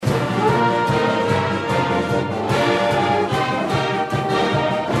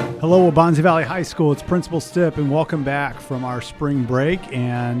Hello, Waubonsie Valley High School. It's Principal Stipp, and welcome back from our spring break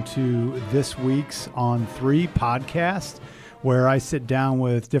and to this week's On 3 podcast, where I sit down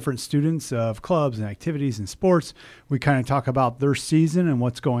with different students of clubs and activities and sports. We kind of talk about their season and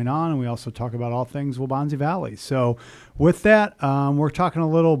what's going on, and we also talk about all things Waubonsie Valley. So with that, we're talking a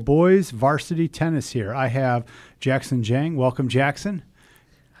little boys varsity tennis here. I have Jackson Jian. Welcome, Jackson.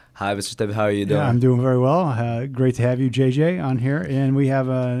 Hi, Mr. Stipp. How are you doing? Yeah, I'm doing very well. Great to have you, JJ, on here. And we have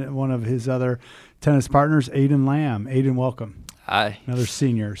one of his other tennis partners, Aiden Lam. Aiden, welcome. Hi. Another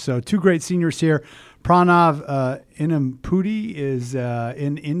senior. So two great seniors here. Pranav Inampudi is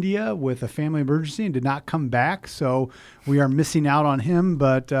in India with a family emergency and did not come back. So we are missing out on him,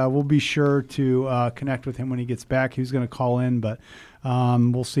 but we'll be sure to connect with him when he gets back. He was going to call in, but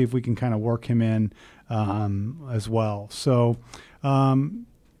we'll see if we can kind of work him in as well. So,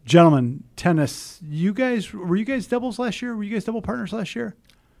 gentlemen, tennis, were you guys doubles last year? Were you guys double partners last year?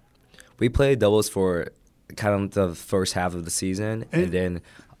 We played doubles for kind of the first half of the season, and then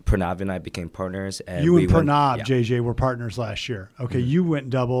Pranav and I became partners. And you and Pranav, JJ, were partners last year. Okay, Mm-hmm. You went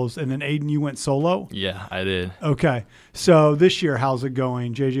doubles, and then Aiden, you went solo? Yeah, I did. Okay, so this year, how's it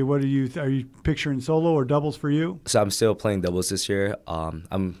going? JJ, what are you picturing, solo or doubles for you? So I'm still playing doubles this year.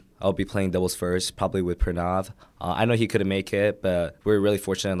 I'll be playing doubles first, probably with Pranav. I know he couldn't make it, but we were really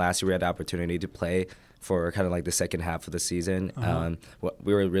fortunate last year we had the opportunity to play for kind of like the second half of the season.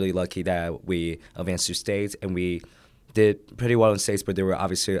 We were really lucky that we advanced to states, and we did pretty well in states, but there were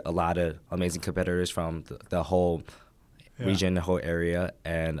obviously a lot of amazing competitors from the whole region, the whole area,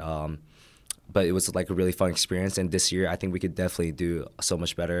 and but it was like a really fun experience. And this year, I think we could definitely do so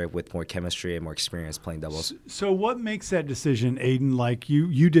much better with more chemistry and more experience playing doubles. So what makes that decision, Aiden? Like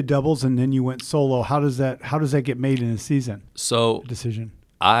you did doubles and then you went solo. How does that get made in a season? So decision.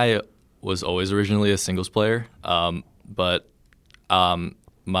 I was always originally a singles player, but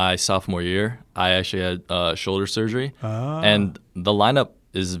my sophomore year, I actually had shoulder surgery, and the lineup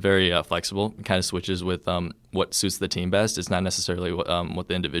is very flexible. It kind of switches with what suits the team best. It's not necessarily what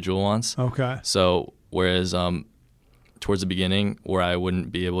the individual wants. Okay. So whereas towards the beginning, where I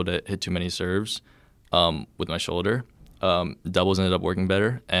wouldn't be able to hit too many serves with my shoulder, doubles ended up working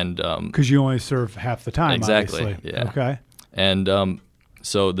better. And because you only serve half the time. Exactly. Obviously. Yeah. Okay. And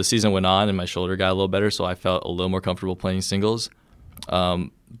so the season went on, and my shoulder got a little better, so I felt a little more comfortable playing singles.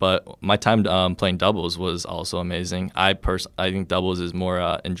 But my time playing doubles was also amazing. I think doubles is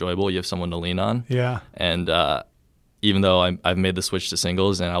more enjoyable. You have someone to lean on. Yeah. And even though I've made the switch to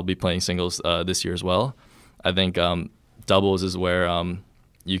singles, and I'll be playing singles this year as well, I think doubles is where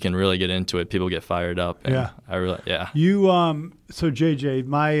you can really get into it. People get fired up. And You so JJ,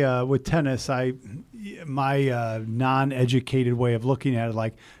 my with tennis, my non-educated way of looking at it,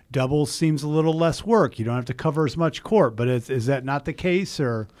 like doubles seems a little less work. You don't have to cover as much court, but is that not the case?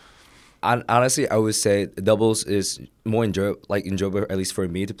 Or honestly, I would say doubles is more enjoyable, at least for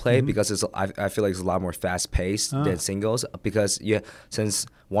me to play, because I feel like it's a lot more fast paced than singles. Because since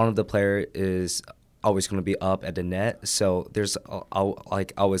one of the player is always going to be up at the net, so there's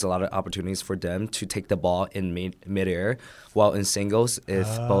always a lot of opportunities for them to take the ball in midair. While in singles, if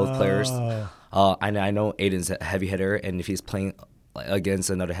both players, I know Aiden's a heavy hitter, and if he's playing against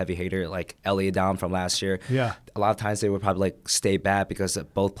another heavy hitter like Elliot Dom from last year, a lot of times they would probably like stay back because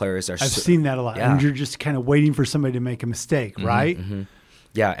both players are. I've seen that a lot, and you're just kind of waiting for somebody to make a mistake, right? Mm-hmm.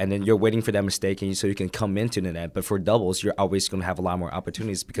 Yeah, and then you're waiting for that mistake, and so you can come into the net. But for doubles, you're always going to have a lot more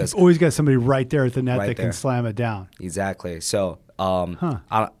opportunities because you've always got somebody right there at the net that can slam it down. Exactly. So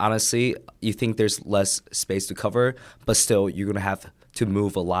honestly, you think there's less space to cover, but still you're going to have to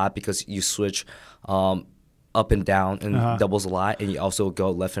move a lot because you switch up and down and doubles a lot, and you also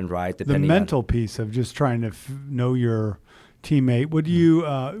go left and right depending. The mental piece of just trying to know your teammate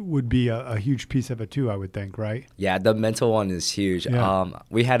would be a huge piece of it too, I would think, right? Yeah, the mental one is huge.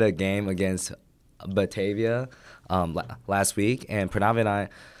 We had a game against Batavia last week, and Pranav and I,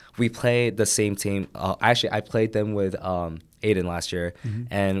 we played the same team. Actually, I played them with Aiden last year,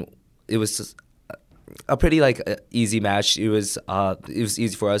 and it was just a pretty easy match. It was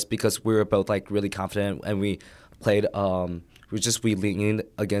easy for us because we were both really confident, and we played. We leaned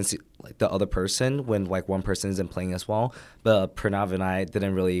against the other person when one person isn't playing as well. But Pranav and I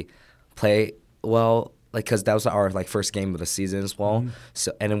didn't really play well, because that was our first game of the season as well.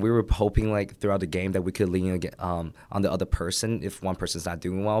 So and then we were hoping throughout the game that we could lean on the other person if one person's not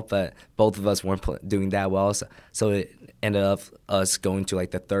doing well. But both of us weren't doing that well, so it ended up us going to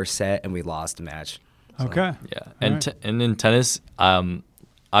the third set, and we lost the match. So. Okay. Yeah, and in tennis,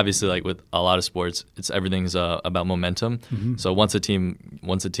 obviously, with a lot of sports, everything's about momentum. So once a team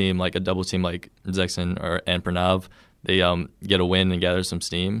like a double team like Jackson and Pranav, they get a win and gather some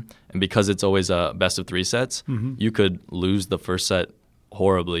steam. And because it's always a best of 3 sets, you could lose the first set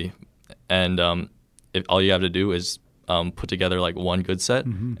horribly, and if all you have to do is put together like one good set,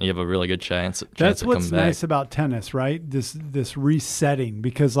 and you have a really good chance. That's to what's come back. nice about tennis, right? This resetting,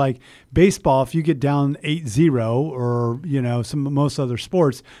 because like baseball, if you get down 8-0, or most other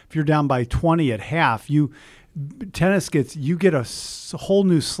sports, if you're down by 20 at half, tennis you get a whole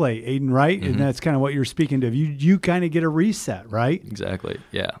new slate, Aiden, right? And that's kind of what you're speaking to. You kind of get a reset, right? Exactly.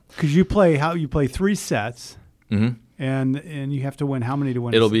 Yeah. Because you play 3 sets, and you have to win how many to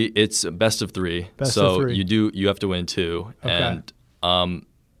win? It's best of 3. Best so of 3. you have to win 2, okay. And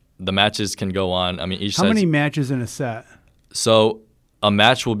the matches can go on. I mean, each how many matches in a set? So a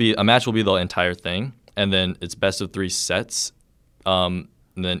match will be the entire thing, and then it's best of 3 sets.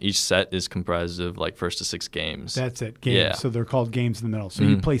 And then each set is comprised of like 1st to 6 games. That's it, games. Yeah. So they're called games in the middle. So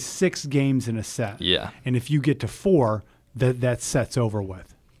you play 6 games in a set. Yeah. And if you get to 4, that set's over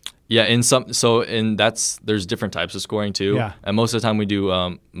with. Yeah, there's different types of scoring too. Yeah. And most of the time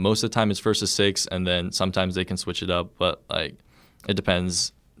most of the time it's 1st to 6, and then sometimes they can switch it up, but like it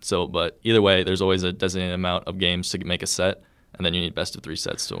depends. So, but either way, there's always a designated amount of games to make a set. And then you need best of 3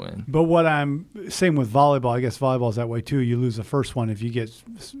 sets to win. But what I'm saying with volleyball, I guess volleyball's that way too. You lose the first one. If you get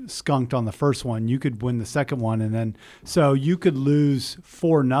skunked on the first one, you could win the second one, and then so you could lose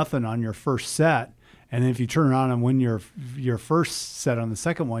 4-0 on your first set, and then if you turn around and win your first set on the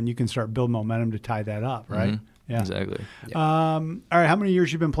second one, you can start building momentum to tie that up, right? Yeah, exactly. Yeah. All right, how many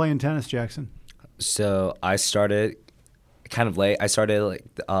years you been playing tennis, Jackson? So I started kind of late. I started like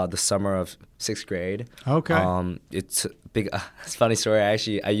the summer of 6th grade. Okay. It's big. It's a funny story.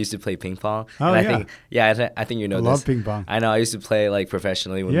 I used to play ping pong. Oh, and yeah. I think you know I this. love ping pong. I know. I used to play like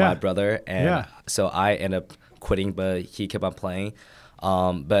professionally with my brother, and so I ended up quitting, but he kept on playing.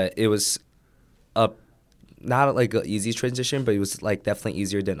 But it was not like an easy transition, but it was like definitely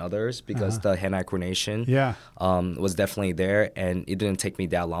easier than others because the hand-eye coordination was definitely there, and it didn't take me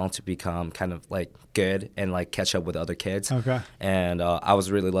that long to become kind of like good and like catch up with other kids. Okay. And I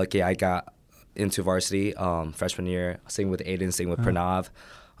was really lucky. I got into varsity freshman year, same with Aiden, same with Pranav.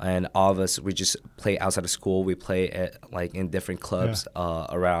 And all of us, we just play outside of school. We play at like in different clubs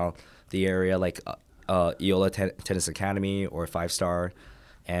around the area, like Eola Tennis Academy or 5-Star.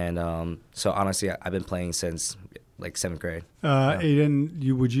 And so honestly, I've been playing since like 7th grade. Aiden, do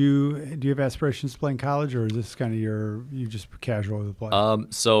you have aspirations to play in college, or is this kind of you just casual with the play?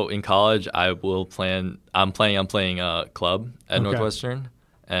 So in college, I'm playing club at Northwestern.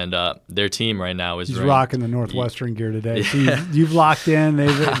 And their team right now is He's ranked. Rocking the Northwestern gear today. So you've locked in.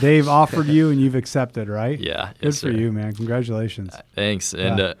 They've offered you, and you've accepted, right? Yeah. Good for you, man. Congratulations. Thanks.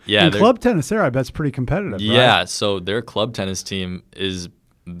 And and club tennis there, I bet, is pretty competitive. Yeah. Right? So their club tennis team is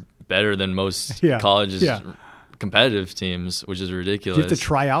better than most colleges' competitive teams, which is ridiculous. Do you have to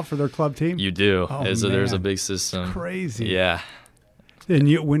try out for their club team? You do. Oh, there's a big system. It's crazy. Yeah.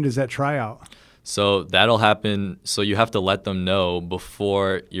 And when does that tryout? So that'll happen. So you have to let them know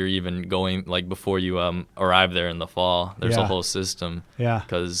before you're even going, like before you arrive there in the fall. There's a whole system. Yeah.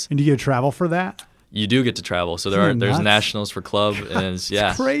 And do you get to travel for that? You do get to travel. So there's nationals for club, and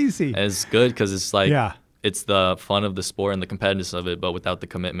it's crazy. And it's good because it's like it's the fun of the sport and the competitiveness of it, but without the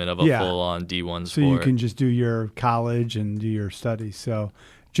commitment of a full-on D1 sport. So you can just do your college and do your studies. So.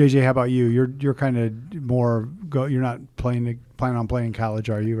 JJ, how about you? You're kind of more you're not planning on playing college,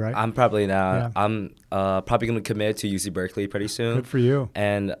 are you? Right? I'm probably not. Yeah. I'm probably going to commit to UC Berkeley pretty soon. Good for you.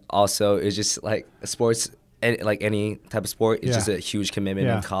 And also, it's just like sports, like any type of sport, it's just a huge commitment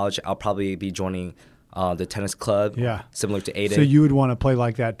in college. I'll probably be joining the tennis club, similar to Aiden. So you would want to play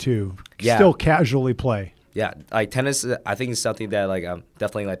like that too? Yeah. Still casually play. Yeah, like tennis, I think it's something that like I'm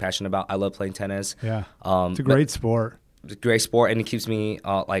definitely like passionate about. I love playing tennis. Yeah, it's a great sport. It's a great sport, and it keeps me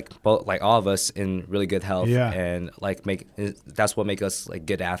like all of us in really good health. Yeah. And like that's what makes us like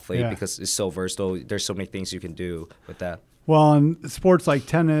good athlete because it's so versatile. There's so many things you can do with that. Well, and sports like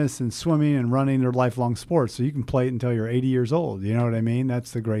tennis and swimming and running, they're lifelong sports, so you can play it until you're 80 years old. You know what I mean?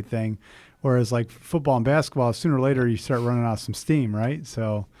 That's the great thing. Whereas like football and basketball, sooner or later you start running out some steam, right?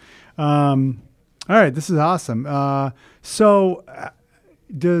 So, all right, this is awesome.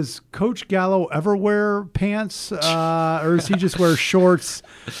 Does Coach Gallo ever wear pants, or does he just wear shorts?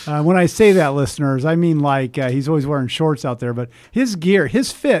 When I say that, listeners, I mean like he's always wearing shorts out there. But his gear,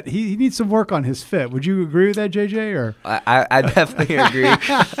 his fit, he needs some work on his fit. Would you agree with that, JJ? Or I definitely agree.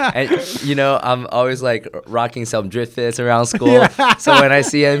 And I'm always like rocking some drift fits around school. So when I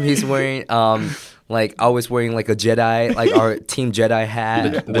see him, he's wearing like always wearing like a Jedi, like our Team Jedi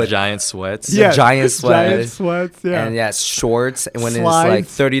hat with giant sweats. Yeah, giant sweats. Yeah. And shorts. And when it's like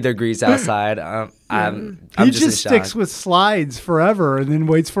 30 degrees outside, I'm he just sticks with slides forever and then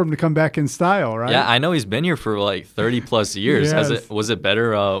waits for him to come back in style, right? Yeah, I know he's been here for like 30 plus years. Yes. Was it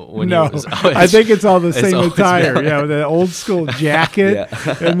better when no, he was? I think it's all the same attire. Been. Yeah, with the old school jacket.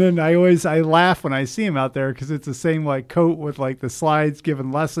 And then I laugh when I see him out there because it's the same like coat with like the slides,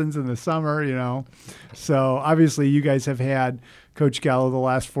 giving lessons in the summer, you know. So obviously you guys have had Coach Gallo the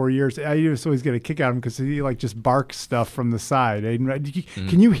last 4 years. I used to always get a kick out of him because he like just barks stuff from the side.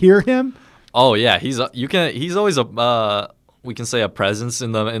 Can you hear him? Oh yeah, he's always we can say a presence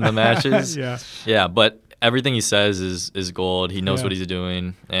in the matches. Yeah, but everything he says is gold. He knows what he's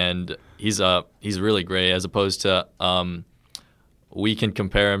doing, and he's really great. As opposed to we can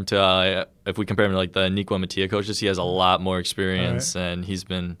compare him to if we compare him to like the Nikwa Mattia coaches, he has a lot more experience, and he's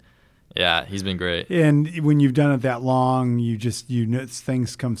been great. And when you've done it that long, you know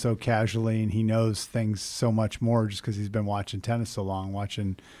things come so casually, and he knows things so much more just because he's been watching tennis so long,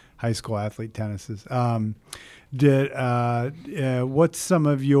 watching high school athlete tennises. What's some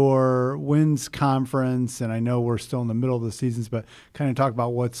of your wins conference? And I know we're still in the middle of the seasons, but kind of talk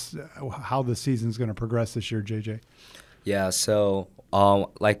about how the season's going to progress this year, JJ. Yeah. So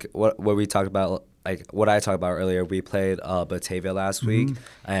like what we talked about. Like what I talked about earlier, we played Batavia last week,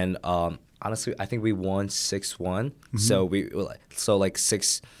 and honestly, I think we won 6-1. So like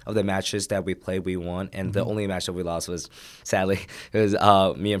 6 of the matches that we played, we won, and the only match that we lost was, sadly, it was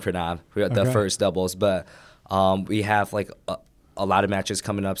me and Pranav. We got the first doubles, but we have like a lot of matches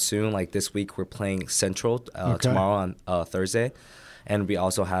coming up soon. Like this week, we're playing Central tomorrow on Thursday. And we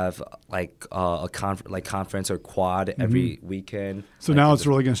also have like a conference or quad every weekend. So now it's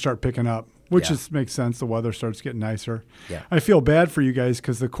really going to start picking up. Which makes sense. The weather starts getting nicer. Yeah. I feel bad for you guys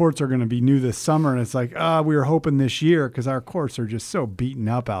because the courts are going to be new this summer, and it's like, we were hoping this year because our courts are just so beaten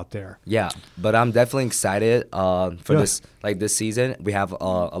up out there. Yeah, but I'm definitely excited for this season. We have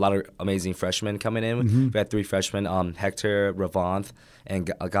a lot of amazing freshmen coming in. We had 3 freshmen, Hector, Ravanth,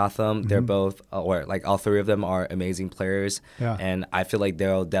 and Gotham. They're both, all 3 of them are amazing players. Yeah. And I feel like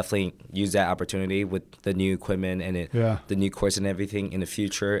they'll definitely use that opportunity with the new equipment and the new course and everything in the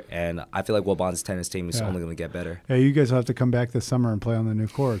future. And I feel like Waubonsie's tennis team is only going to get better. Yeah, you guys will have to come back this summer and play on the new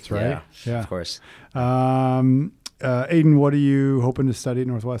courts, right? Yeah, of course. Aiden, what are you hoping to study at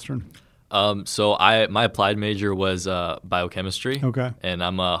Northwestern? So my applied major was biochemistry. Okay. And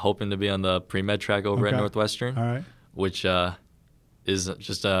I'm hoping to be on the pre-med track over at Northwestern. All right. Which is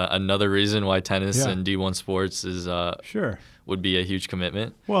just another reason why tennis and D1 sports is would be a huge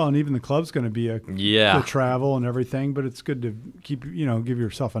commitment. Well, and even the club's going to be the travel and everything, but it's good to keep give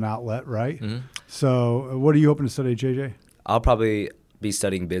yourself an outlet, right? Mm-hmm. So, what are you hoping to study, JJ? I'll probably be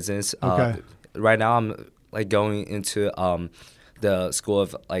studying business. Okay. Right now, I'm like going into the School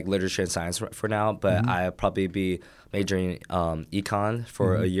of like Literature and Science for now, but I'll probably be majoring econ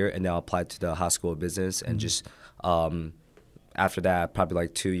for a year, and then I'll apply to the High School of Business, and just after that, probably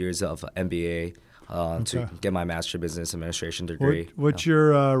like 2 years of MBA to get my Master of Business Administration degree. What's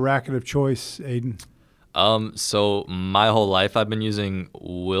your racket of choice, Aiden? So my whole life I've been using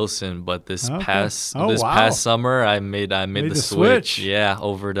Wilson, but this past summer I made the switch. Yeah,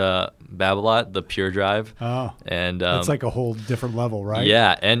 over to Babolat, the Pure Drive. Oh, and that's like a whole different level, right?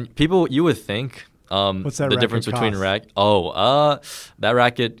 Yeah, and you would think what's that the difference between that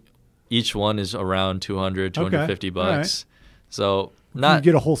racket, each one is around $250 bucks. Right. So can you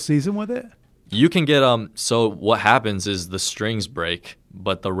get a whole season with it? You can get so what happens is the strings break,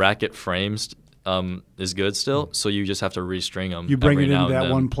 but the racket frames is good still, so you just have to restring them. You bring it into that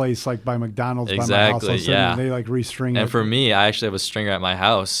one place like by McDonald's, exactly, by my house, and they like restring it. And for me, I actually have a stringer at my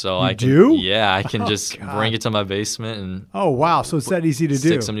house, so I can just bring it to my basement and so it's that easy to do.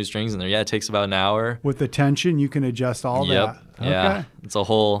 Stick some new strings in there. Yeah, it takes about an hour. With the tension, you can adjust all that. Okay. Yeah, it's a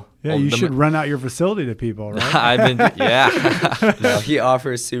whole. Yeah, you should rent out your facility to people, right? No, he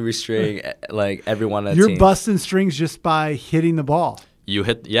offers to restring like everyone on the team. You're busting strings just by hitting the ball. You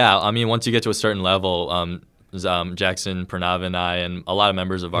hit, I mean, once you get to a certain level, Jackson, Pranav, and I, and a lot of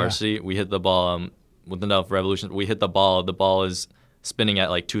members of varsity, we hit the ball with enough revolution. We hit the ball. The ball is spinning at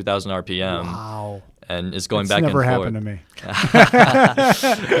like 2,000 RPM. Wow. And it's going back and Never forth. happened to me.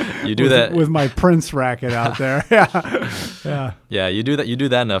 You do that with my Prince racket out there. Yeah. You do that. You do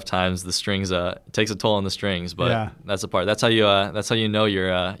that enough times. The strings it takes a toll on the strings, but that's the part. That's how you know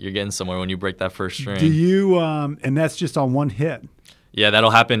you're getting somewhere when you break that first string. Do you? And that's just on one hit. Yeah,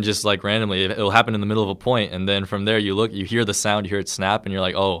 that'll happen just like randomly. It'll happen in the middle of a point, and then from there you hear the sound, you hear it snap, and you're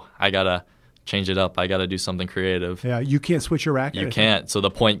like, oh, I gotta change it up. I got to do something creative. Yeah, you can't switch your racket. You can't. So the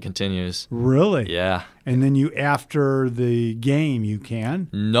point continues. Really? Yeah. And then after the game, you can?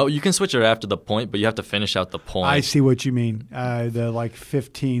 No, you can switch it after the point, but you have to finish out the point. I see what you mean. The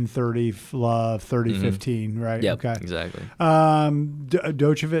 15-30 love, 30-15, right? Yep, okay. Exactly.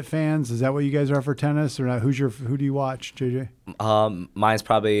 Djokovic fans, is that what you guys are for tennis or not? Who do you watch, JJ? Mine's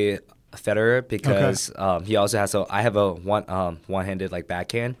probably Federer because he also has I have a one-handed like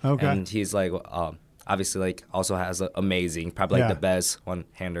backhand, and he's like obviously like also has an amazing, probably like the best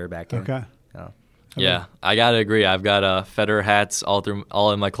one-hander backhand. Okay. Yeah, I gotta agree. I've got Federer hats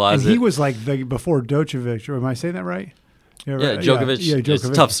all in my closet. And he was like before Djokovic. Am I saying that right? Yeah, Djokovic. Yeah, Djokovic. It's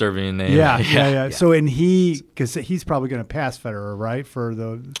a tough Serbian name. Yeah. So because he's probably going to pass Federer, right? For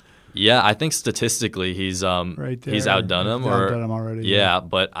the. Yeah, I think statistically he's right there. He's outdone him. Outdone him already. Yeah,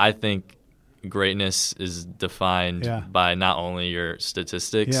 but I think greatness is defined by not only your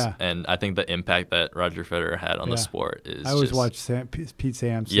statistics, and I think the impact that Roger Federer had on the sport is. I always watched Pete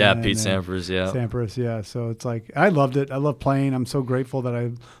Sampras. Yeah, Pete Sampras. Yeah, Sampras. Yeah. So it's like I loved it. I love playing. I'm so grateful that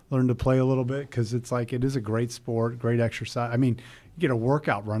I learned to play a little bit because it's like it is a great sport, great exercise. I mean, you get a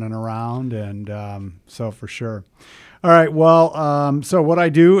workout running around, and so for sure. All right. Well, so what I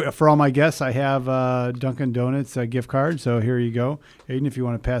do for all my guests, I have Dunkin' Donuts gift card. So here you go, Aiden. If you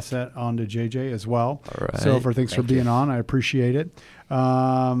want to pass that on to JJ as well. All right. So thanks for being on. I appreciate it.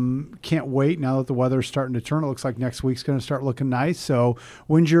 Can't wait now that the weather's starting to turn. It looks like next week's going to start looking nice. So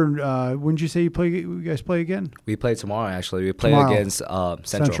when'd you say you guys play again? We play tomorrow. Actually, we play against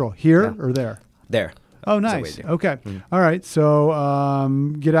Central. Here or there? There. Oh, nice. Okay. All right. So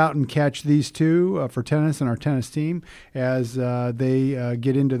get out and catch these two for tennis and our tennis team as they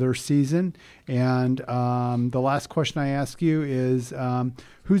get into their season. And the last question I ask you is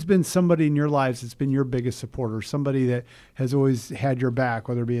who's been somebody in your lives that's been your biggest supporter, somebody that has always had your back,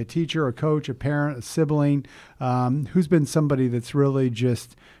 whether it be a teacher, a coach, a parent, a sibling, who's been somebody that's really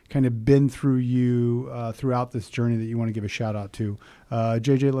just kind of been through you throughout this journey that you want to give a shout out to?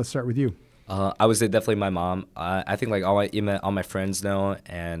 JJ, let's start with you. I would say definitely my mom. I think like all my friends know,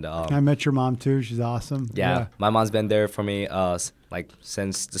 and I met your mom too. She's awesome. Yeah, my mom's been there for me like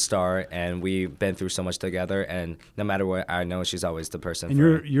since the start, and we've been through so much together. And no matter what, I know she's always the person.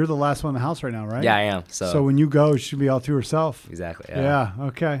 And you're the last one in the house right now, right? Yeah, I am. So when you go, she'll be all to herself. Exactly. Yeah.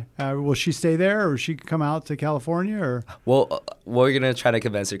 Okay. Will she stay there, or she come out to California, or? Well, we're gonna try to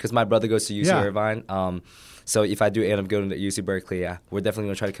convince her because my brother goes to UC Irvine. So if I do end up going to UC Berkeley, we're definitely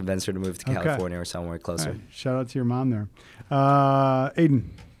going to try to convince her to move to California or somewhere closer. Right. Shout out to your mom there. Aiden.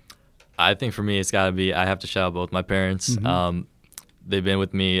 I think for me, it's got to be, I have to shout out both my parents. Mm-hmm. They've been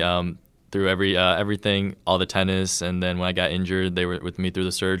with me through everything, all the tennis, and then when I got injured, they were with me through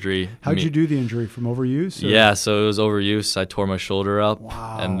the surgery. How'd you do the injury? From overuse? Or? Yeah, so it was overuse. I tore my shoulder up.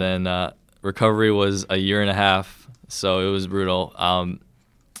 Wow. And then recovery was a year and a half, so it was brutal.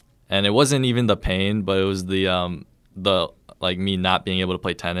 And it wasn't even the pain, but it was the like me not being able to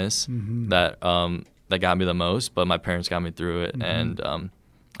play tennis that got me the most. But my parents got me through it, and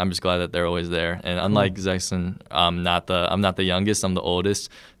I'm just glad that they're always there. And unlike Jackson, I'm not the youngest. I'm the oldest.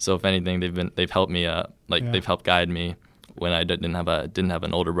 So if anything, they've helped me. They've helped guide me when I didn't have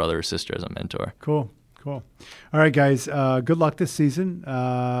an older brother or sister as a mentor. Cool. All right, guys. Good luck this season.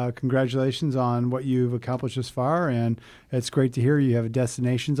 Congratulations on what you've accomplished this far, and it's great to hear you have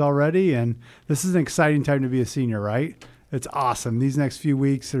destinations already. And this is an exciting time to be a senior, right? It's awesome. These next few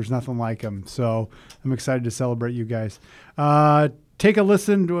weeks, there's nothing like them. So I'm excited to celebrate you guys. Take a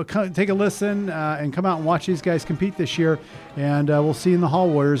listen, and come out and watch these guys compete this year. And we'll see you in the hall,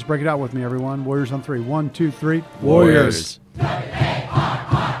 Warriors. Break it out with me, everyone. Warriors on 3. 1, 2, 3. Warriors.